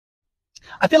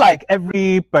I feel like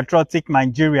every patriotic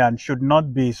Nigerian should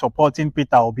not be supporting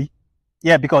Peter Obi.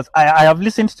 Yeah, because I have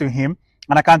listened to him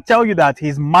and I can tell you that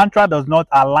his mantra does not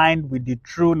align with the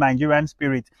true Nigerian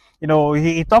spirit. You know,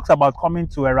 he talks about coming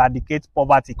to eradicate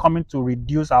poverty, coming to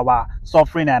reduce our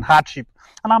suffering and hardship.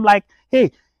 And I'm like,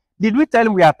 hey, did we tell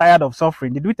him we are tired of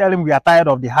suffering? Did we tell him we are tired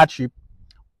of the hardship?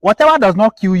 Whatever does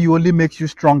not kill you only makes you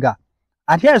stronger.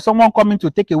 And here is someone coming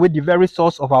to take away the very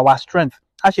source of our strength.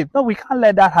 Hardship. No, we can't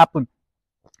let that happen.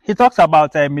 He talks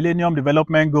about Millennium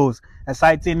Development Goals,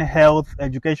 citing health,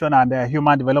 education, and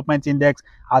Human Development Index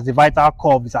as the vital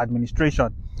core of his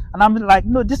administration. And I'm like,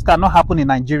 no, this cannot happen in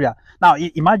Nigeria. Now,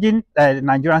 imagine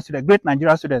Nigerian students, great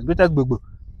Nigerian students, greatest Gbogbo.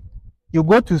 You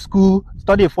go to school,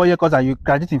 study a 4-year course, and you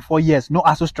graduate in 4 years. No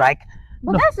ASU strike.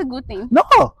 But no. That's a good thing.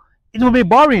 No, it will be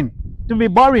boring. It will be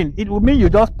boring. It will mean you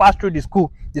just pass through the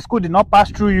school. The school did not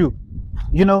pass through you.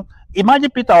 You know, imagine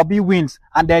Peter Obi wins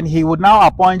and then he would now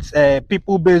appoint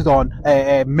people based on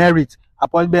merit,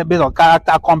 appointment based on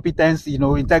character, competence, you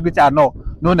know, integrity and all.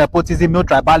 No nepotism, no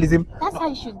tribalism. That's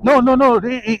how it should be. No,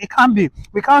 it can't be.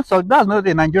 We can't. So that's not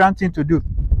the Nigerian thing to do.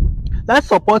 Let's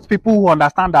support people who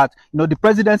understand that, you know, the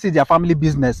presidency is their family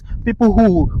business. People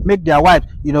who make their wife,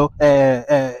 you know,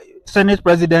 Senate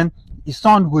president, his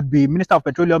son would be Minister of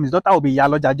Petroleum, his daughter will be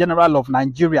Yaloja, General of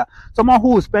Nigeria. Someone who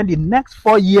will spend the next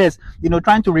 4 years, you know,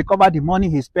 trying to recover the money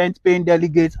he spent paying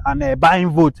delegates and buying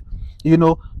votes. You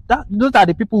know, those are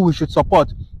the people we should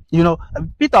support. You know,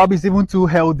 Peter Obi is even too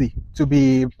healthy to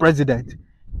be president.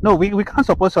 No, we can't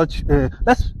support such.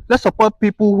 Let's support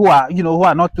people who are, you know, who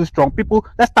are not too strong. People,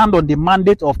 let's stand on the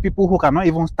mandate of people who cannot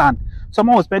even stand.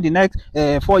 Someone will spend the next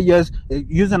 4 years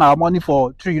using our money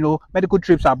for, you know, medical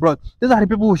trips abroad. These are the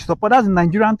people we should support. That's the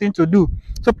Nigerian thing to do.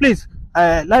 So please,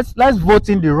 let's vote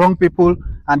in the wrong people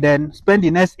and then spend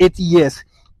the next 80 years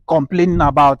complaining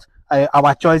about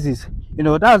our choices. You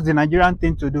know, that's the Nigerian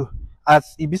thing to do. As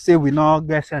Ibi say, we not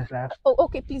get sense. Like, oh,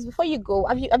 okay. Please, before you go,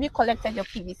 have you collected your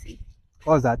PVC?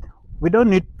 What's that? We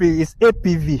don't need P. It's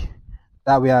APV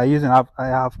that we are using. I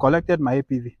have collected my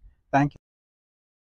APV. Thank you.